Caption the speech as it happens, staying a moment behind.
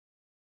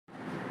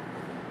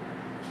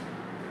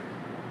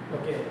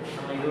Okay,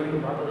 நம்ம இது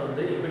வரைக்கும் பார்த்தது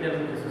வந்து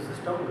epidermal tissue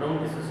system,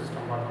 ground tissue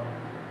system பார்த்தோம்.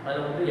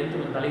 அதில் வந்து எழுத்து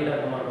கொஞ்சம் தலையில்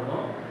இருக்க மாதிரி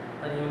இருக்கும்.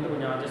 அது நீங்கள் வந்து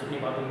கொஞ்சம் அட்ஜஸ்ட் பண்ணி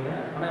பார்த்துக்கிங்க.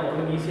 ஆனால்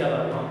உங்களுக்கு ஈஸியாக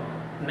தான் இருக்கும்.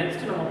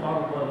 நெக்ஸ்ட் நம்ம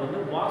பார்க்க போகிறது வந்து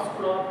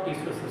வாஸ்குலர்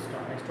டிஷ்யூ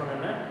சிஸ்டம். நெக்ஸ்ட் ஒன்று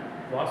என்ன?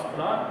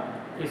 Vascular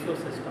tissue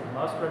system.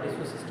 Vascular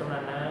tissue சிஸ்டம்னா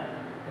என்ன?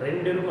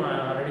 ரெண்டு இருக்கும்.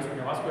 நான் ஆல்ரெடி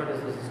சொன்னேன். வாஸ்குலர்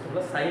டிஷ்யூ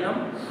சிஸ்டமில்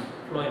சைலம்,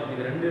 ஃப்ளோயம்,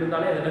 இது ரெண்டு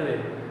இருந்தாலே அது என்னது?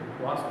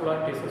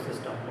 Vascular tissue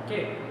system. Okay,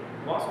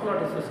 vascular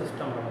tissue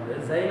சிஸ்டமில் வந்து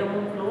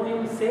சைலமும்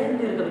ஃப்ளோயும்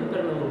சேர்ந்து இருக்கிறதுக்கு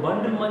பேர் ஒரு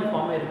பண்டில் மாதிரி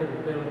ஃபார்ம்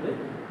இருக்கிறதுக்கு பேர் வந்து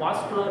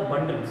vascular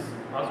bundles.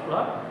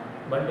 Vascular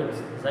bundles.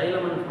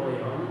 Xylem and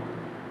phloem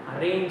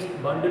arrange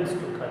bundles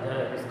together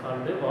is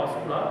called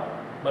vascular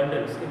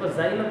bundles. If a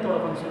xylem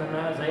function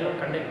is xylem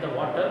conduct the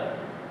water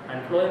and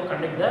phloem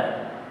conduct the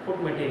food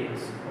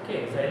materials. Okay,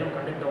 xylem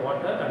conduct the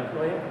water and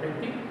phloem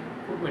conduct the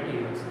food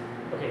materials.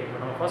 Okay,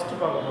 now first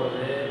talk about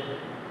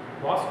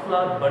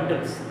vascular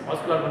bundles.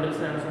 Vascular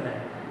bundles is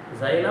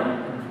xylem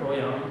and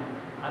phloem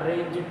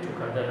arranged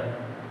together.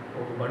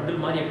 ஒரு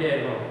bundle மாதிரி எப்படியா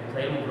இருக்கும்?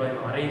 xylem and phloem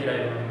arranged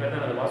ஆயிருக்கும். இப்போ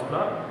தான் அது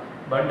vascular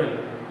bundle.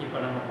 இப்போ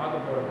நம்ம பார்க்க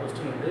போகிற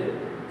கொஸ்டின் வந்து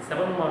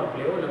 7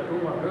 மார்க்லேயோ இல்லை 2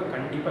 மார்க்லேயோ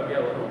கண்டிப்பாக அப்படியே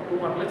வரும். 2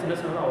 மார்க்கில் சின்ன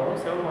சின்னதாக வரும்,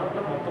 7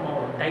 மார்க்கில் மொத்தமாக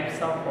வரும். Types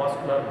of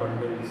vascular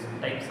bundles.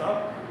 Types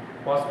of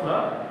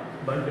vascular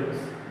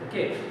bundles.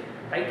 Okay,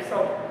 types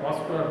of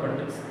vascular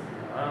bundles.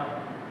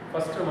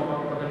 First நம்ம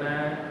பார்க்க போகிறது என்ன?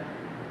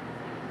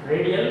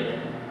 Radial,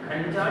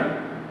 conjoint,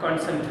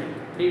 concentric.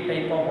 3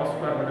 type of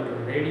vascular bundle.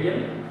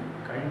 Radial,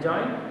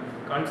 conjoint,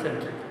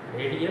 concentric.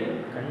 Radial,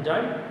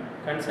 conjoint,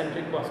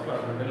 concentric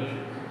vascular bundle.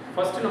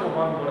 First நம்ம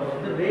பார்க்க போகிறது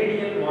வந்து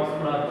radial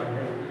vascular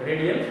bundle.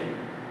 Radial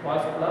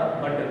vascular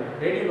bundle.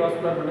 Radial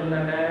vascular bundle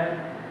என்ன?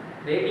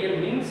 Radial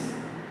means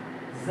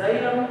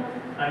xylem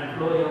and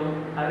phloem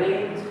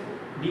arrange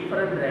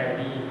different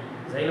radii.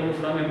 xylem and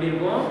phloem எப்படி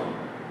இருக்கும்?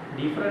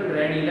 different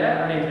radiiல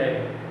arrange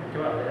ஆயிருக்கும்.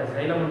 ஓகேவா?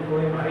 xylem and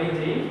phloem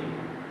arrange in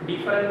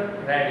different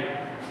radii.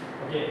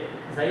 Okay,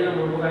 xylem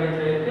ஒரு பக்கம் arrange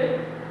ஆயிருக்கு,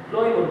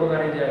 phloem ஒரு பக்கம்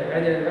arrange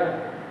ஆயிருக்கா?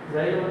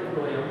 xylem and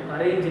phloem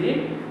arrange in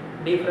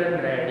different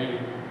radii.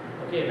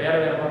 Okay, வேற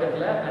வேற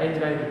பக்கத்தில்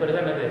அரேஞ்ச் ஆகிருக்கு. பேர்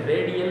தான் என்னது?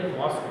 Radial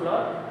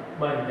vascular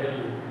bundle.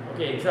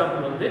 Okay,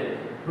 example வந்து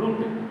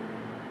root,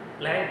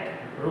 plant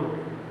root.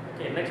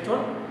 Okay, next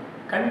one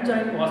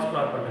conjoint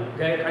vascular bundle.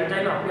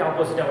 Conjoint அப்படியே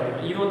ஆப்போசிட்டாக வரும்.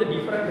 இது வந்து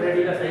டிஃப்ரெண்ட்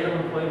ரேடியில்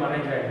சைலம் போய்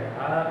அரேஞ்ச்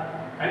ஆகிருக்கா?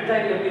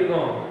 கன்ஜாயிண்ட் எப்படி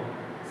இருக்கும்?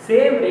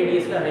 சேம்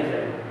ரேடியஸில் அரேஞ்ச்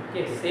ஆகிருக்கும்.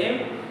 ஓகே, சேம்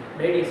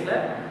ரேடியஸில்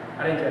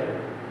அரேஞ்ச்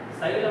ஆகிருக்கும்.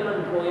 Xylem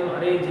and poem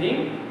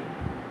arranging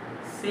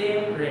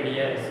same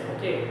radius.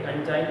 Okay,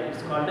 conjoint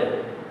it's called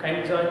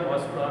conjoint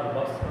vascular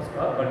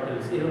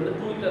bundles. இது வந்து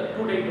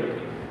two டைப்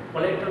இருக்கு.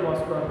 collateral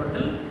vascular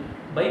bundle,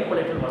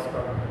 bicollateral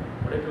vascular bundle.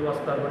 collateral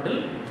vascular bundle,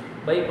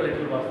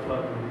 bicollateral vascular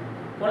bundle.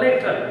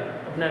 collateral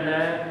அப்படினா என்ன?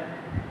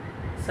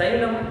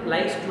 xylem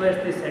lies towards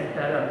the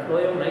center and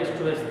phloem lies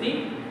towards the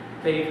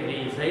periphery.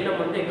 xylem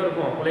வந்து எங்க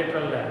இருக்கும்?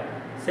 collateralல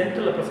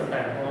சென்டர்ல present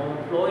ஆயிருக்கும்.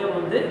 phloem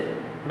வந்து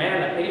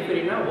மேல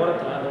பெரிஃபெரினா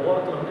ஓரத்துல, அந்த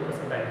ஓரத்துல வந்து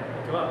பிரசன்ட் ஆயிருக்கும்.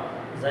 ஓகேவா?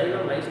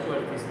 xylem lies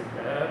towards the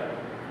center,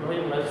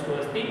 phloem lies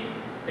towards the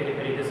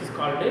periphery. This is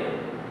called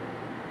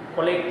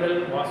collateral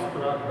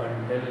vascular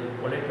bundle.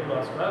 collateral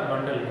vascular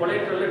bundle.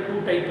 collateral two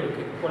type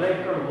இருக்கு.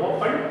 collateral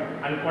open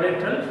and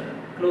collateral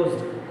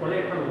closed.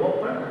 collateral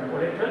open and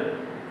collateral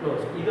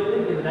closed. இது வந்து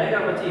இந்த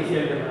diagram வச்சு ஈஸியா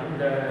எழுதலாம்.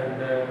 இந்த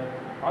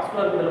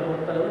vascular bundle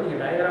பொறுத்த அளவு நீங்க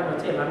டயகிராம்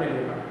வச்சு எல்லாமே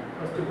எழுதலாம்.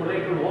 ஃபர்ஸ்ட்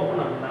collateral open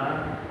அப்படினா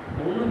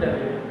ஒண்ணும்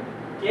தேவையில்லை.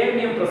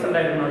 கேம்பியம் பிரசன்ட்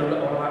ஆயிருக்கும் நடுவுல,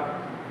 அவ்வளவுதான்.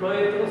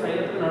 ஃப்ளோயத்துக்கும்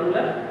சைலத்துக்கும்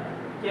நடுவுல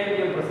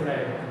கேம்பியம் பிரசன்ட்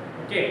ஆயிருக்கும்.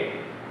 Okay,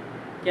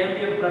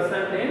 cambium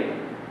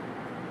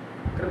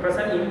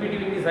present in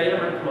between the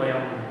xylem and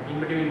phloem. In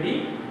between the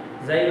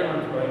xylem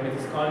and phloem. This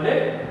is called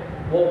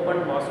open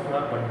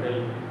vascular bundle.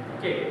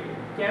 Okay,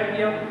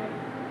 cambium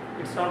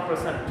it's not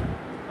present.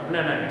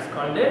 அப்படினா it's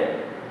called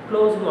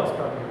closed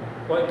vascular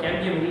bundle.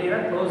 cambium இல்லைனா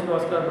closed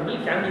vascular bundle.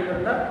 cambium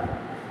இருந்தா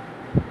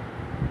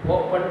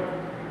open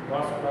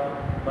vascular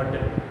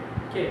bundle.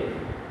 Okay,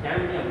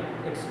 cambium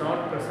it's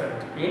not present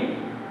in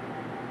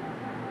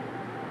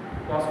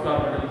vascular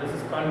bundle. This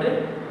is called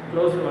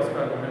closed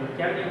vascular bundle.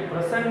 Cambium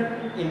present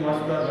in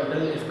vascular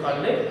bundle is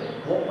called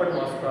open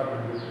vascular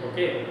bundle.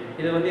 Okay,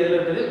 இது வந்து எதுல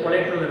இருக்குது?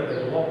 collateral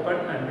இருக்குது. open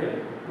and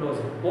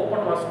closed.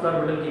 open vascular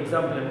bundle க்கு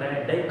example என்ன?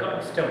 dicot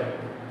stem.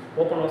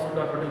 open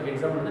vascular bundle க்கு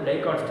example வந்து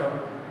dicot stem.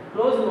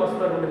 closed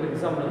vascular bundle க்கு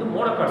எக்ஸாம்பிள் வந்து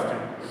monocot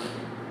stem.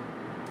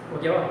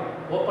 ஓகேவா?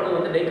 open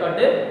வந்து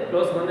dicot,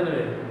 closed வந்து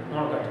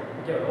monocot.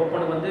 ஓகே,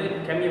 open வந்து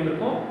cambium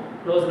இருக்கும்,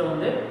 closed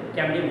வந்து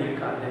cambium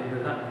இருக்காது.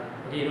 இதுதான்.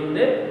 இது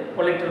வந்து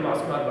collateral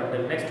vascular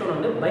bundle. next one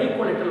வந்து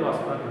bicollateral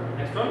vascular bundle.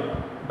 next one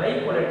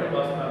bicollateral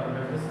vascular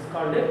bundle. this is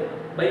called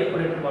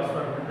bicollateral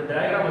vascular bundle. இந்த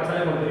டயகிராம்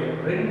வச்சாலே உங்களுக்கு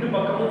தெரியும். ரெண்டு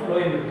பக்கமும்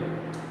phloem இருக்கு.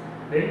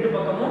 ரெண்டு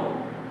பக்கமும்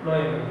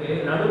phloem இருக்கு.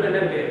 நடுவுல என்ன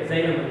இருக்கு?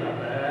 xylem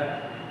இருக்காங்க.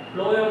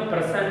 phloem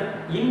present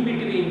in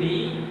between the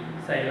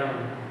xylem.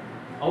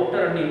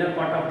 outer and inner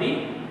part of the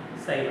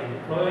xylem.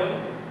 phloem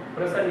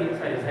present in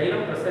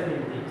xylem present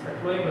in the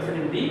phloem present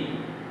in the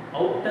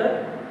outer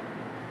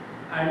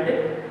and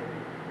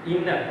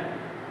inner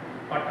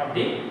part of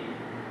the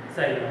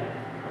xylem.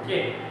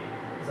 Okay,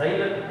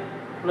 xylem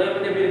phloem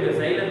வந்து எப்படி இருக்கு?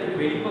 xylem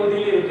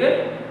வெளிப்பகுதியில இருக்கு,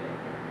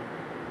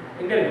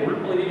 எங்கே இருக்குது,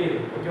 உள்பகுதியிலே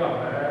இருக்குது. ஓகேவா?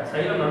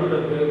 Xylem நடுவில்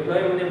இருக்குது.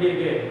 ஃப்ளோயம் வந்து எப்படி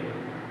இருக்குது,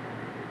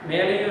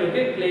 மேலேயும்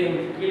இருக்குது, கீழேயும்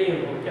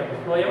இருக்குது. ஓகே, அப்போ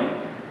phloem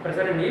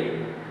present in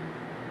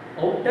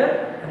outer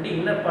and the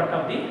inner part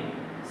of the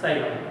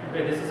xylem.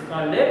 Okay, this is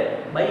called a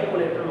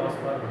bicollateral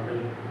vascular bundle.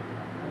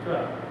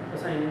 Okay,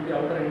 present in the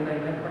outer and the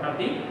inner part of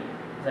the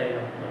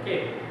xylem. Okay,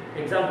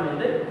 example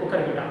வந்து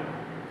குக்கர்கிட்டா.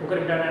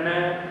 குக்கர்கிட்டா என்ன,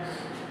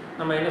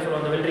 நம்ம என்ன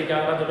சொல்லுவோம், அந்த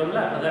வெள்ளரிக்காய்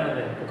சொல்லுவோம்ல, அதான்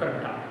அது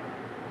குக்கர்கிட்டா.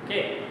 Okay,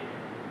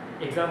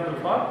 example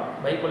for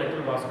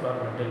bicollateral vascular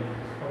bundle.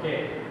 Okay,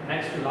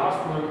 next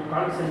last one,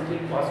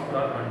 concentric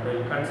vascular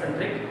bundle.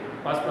 Concentric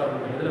vascular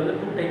bundle இதுல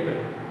வந்து two type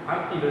இருக்கு,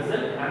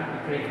 anti-vessel,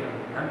 anti-cranial.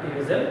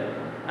 Anti-vessel,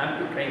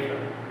 anti-cranial.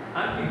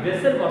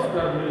 Anti-vessel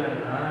vascular bundle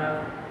என்னன்னா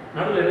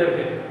நடுவுல என்ன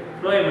இருக்கு,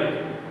 phloem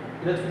இருக்கு,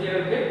 இத சுத்தி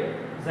இருக்கு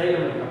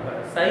xylem இருக்கு. அப்ப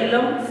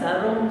xylem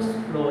surrounds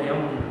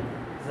phloem.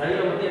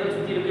 xylem வந்து எதை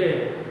சுத்தி இருக்கு,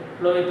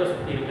 phloem-ஐ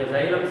சுத்தி இருக்கு.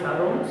 xylem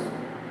surrounds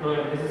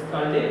phloem. This is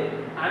called a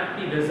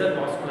anti-vessel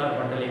vascular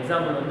bundle.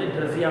 Example வந்து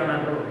Dressiana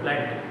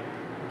plant.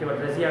 Okay,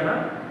 Dressiana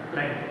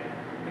plant.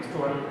 Next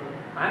one,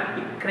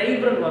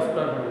 anti-cranial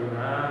vascular bundle.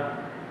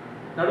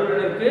 நடுவுல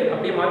இருக்கு,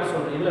 அப்படியே மாத்தி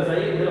சொல்றேன். இதுல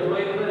இதுல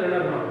phloem வந்து என்ன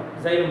இருக்கணும்,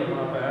 xylem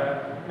இருக்கணும். அப்ப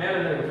மேல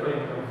இருக்கு phloem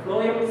இருக்கணும்.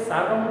 phloem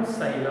surrounds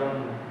xylem.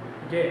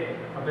 ஓகே,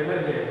 அப்ப என்ன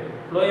இருக்கு,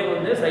 phloem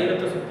வந்து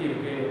xylem-ஐ சுத்தி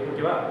இருக்கு.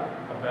 ஓகேவா?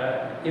 அப்ப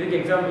இதுக்கு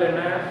எக்ஸாம்பிள்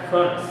என்ன,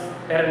 ferns,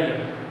 perennial,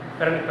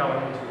 perennial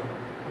சொல்லுவோம்.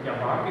 ஓகே,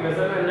 அப்ப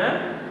anti-vessel என்ன,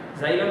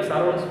 xylem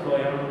surrounds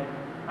phloem.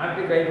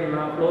 anti-cranial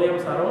phloem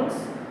surrounds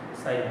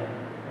xylem.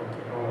 Okay,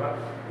 அவ்வளவுதான்.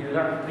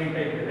 இதுதான் three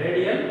type,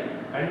 radial,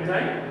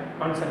 conjoint,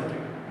 concentric.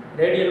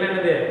 Radial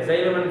என்னது,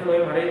 xylem and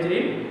phloem arranged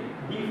in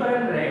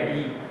different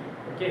radii.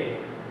 Okay,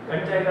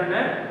 conjoint என்ன,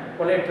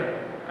 collateral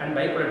and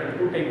bicollateral,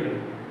 two type இருக்கு.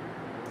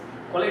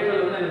 collateral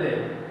வந்து என்னது,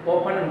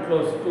 open and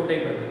close, two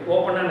type இருக்கு.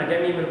 open ஆன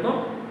cambium இருக்கும்,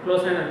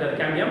 close ஆன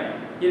cambium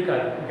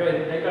இருக்காது. ஓகே,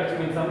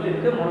 dichotomic example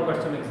இருக்கு,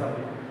 monochotomic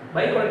example.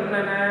 bicollateral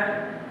என்ன,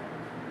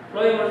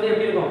 phloem வந்து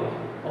எப்படி இருக்கும்,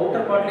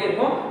 outer partல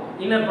இருக்கும்,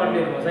 inner partல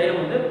இருக்கும். xylem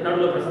வந்து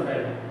நடுவுல பிரசன்ட்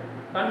ஆயிருக்கும்.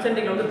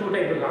 concentric வந்து two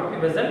type இருக்கு,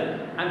 anti-vessel,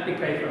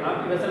 anti-cranial.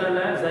 anti-vessel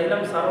என்ன,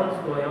 xylem surrounds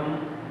phloem.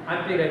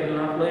 anti-cranial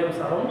phloem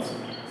surrounds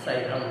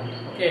xylem.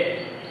 Okay,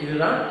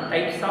 இதுதான்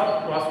types of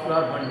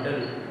vascular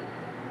bundle.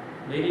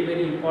 Very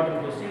very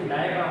important question.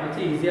 Diagram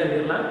வச்சு ஈஸியாக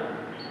எழுதலாம்,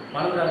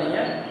 மறந்துடாதீங்க.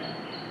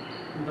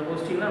 இந்த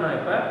கொஸ்டின்லாம் நான்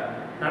இப்போ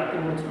நடத்தி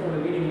முடிச்சுட்டு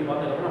உங்கள் வீடியோ நீங்கள்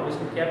பார்த்ததுக்கப்புறம் நான்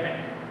கொஸ்டின் கேட்பேன்.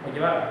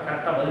 ஓகேவா?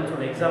 கரெக்டாக பதில்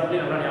சொல்ல,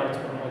 எக்ஸாம்பிளே நல்லா ஞாபகம்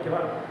வச்சுக்கணும்.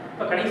 ஓகேவா?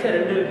 இப்போ கடைசியாக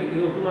ரெண்டு இருக்குது,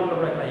 இது 2 மார்க்கில்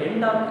கூட இருக்கலாம்.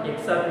 எண்ட் ஆஃப்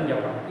எக்ஸாக்ட்னு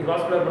கேட்பாங்க. இது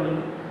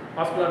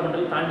வாஸ்குலர்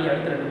பண்டில் தாண்டி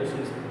அடுத்த ரெண்டு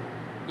questions.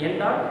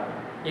 End of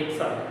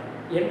exact.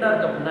 End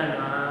of அப்படின்னா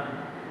என்னன்னா,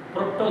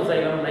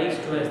 protoxylem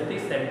lies towards the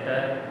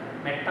centre,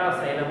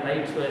 metaxylem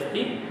lies towards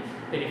the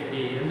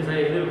periphery. ரெண்டு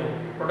சைடு இது இருக்கும்,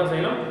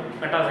 புரோட்டோசைலம்,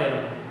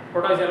 மெட்டாசைலம்.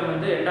 புரோட்டோசைலம்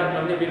வந்து எண்ட்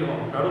ஆஃப்ல வந்து எப்படி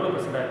இருக்கும், நடுவில்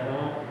பிரசன்ட்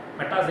இருக்கும்.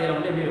 மெட்டாசைலம்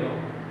வந்து எப்படி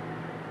இருக்கும்,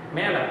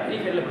 மேலே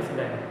பெரிஃபெரியில்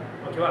பிரசன்ட் ஆகும்.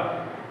 ஓகேவா?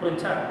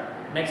 புரிஞ்சா?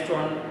 நெக்ஸ்ட்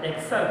ஒன்,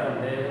 எக்ஸாக்ட்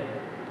வந்து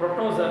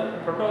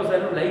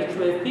protoxylem lies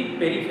towards the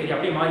periphery,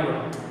 அப்படியே மாறி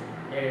வரும்.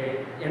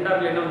 எண்ட்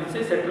ஆஃப்ல என்ன வந்துச்சு,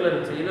 சென்டரில்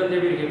இருந்துச்சு. இது வந்து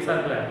எப்படி இருக்குது,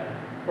 எக்ஸாக்ட்ல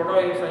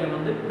புரோட்டோசைலம்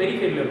வந்து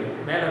பெரிஃபெரியில் இருக்கும்,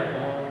 மேலே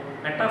இருக்கும்.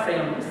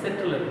 மெட்டாசைலம் வந்து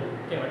சென்டரில் இருக்கும்.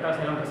 Okay,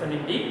 metaxylem present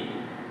in the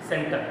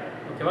centre.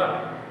 ஓகேவா?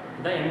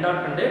 இதுதான் end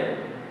of and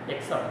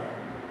exact.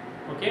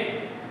 Okay,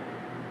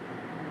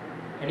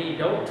 any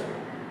doubt?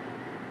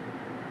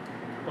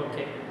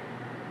 Okay,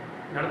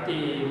 நடத்தி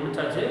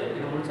முடிச்சாச்சு.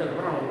 இது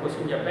முடிச்சதுக்கப்புறம் நான் ஒரு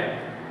கொஸ்டின் கேட்பேன்,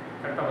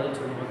 கரெக்டாக பதில்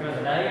சொல்லணும். ஓகே,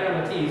 அந்த டயக்ராம்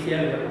வச்சு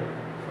ஈஸியாக இருக்கும்.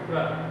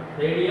 ஓகேவா?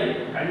 Radial,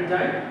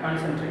 conjoint,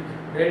 concentric.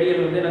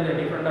 ரேடியல் வந்து எனக்கு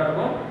டிஃப்ரெண்ட்டாக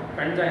இருக்கும்,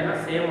 கன்ஜாயின்னா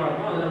சேமாக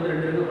இருக்கும். அதில் வந்து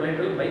ரெண்டு இருக்குது,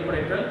 கொலைட்ரல்,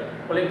 பைகொலைட்ரல்.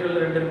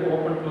 கொலைட்ரல் ரெண்டு இருக்குது,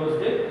 ஓப்பன்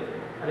க்ளோஸ்டு.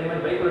 அதே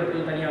மாதிரி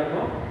பைகொலைட்ரல் தனியாக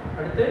இருக்கும்.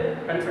 அடுத்து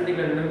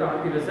கன்சென்ட்ரிக்கில் ரெண்டு இருக்குது,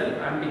 ஆன்டி-வெசல்,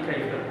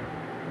 ஆன்டி-கிரைட்டல்.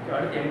 ஓகே,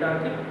 அடுத்து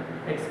எண்டார்டிக்,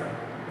 எக்ஸாக்ட்.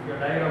 ஓகே,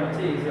 டயக்ராம்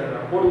வச்சு ஈஸியாக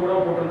இருக்கும். கோடு கூட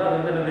போட்டிருந்தா அது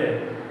வந்து என்னது,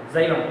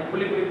 xylem.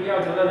 புள்ளி புள்ளியாக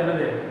வச்சுருந்தா அது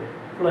என்னது,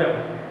 phloem.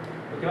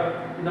 ஓகேவா?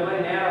 இந்த மாதிரி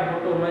நேராக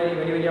போட்டு ஒரு மாதிரி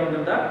வரி வரியாக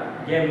வந்திருந்தா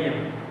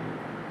கேமியம்.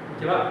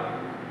 ஓகேவா?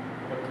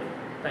 Okay,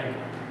 thank you.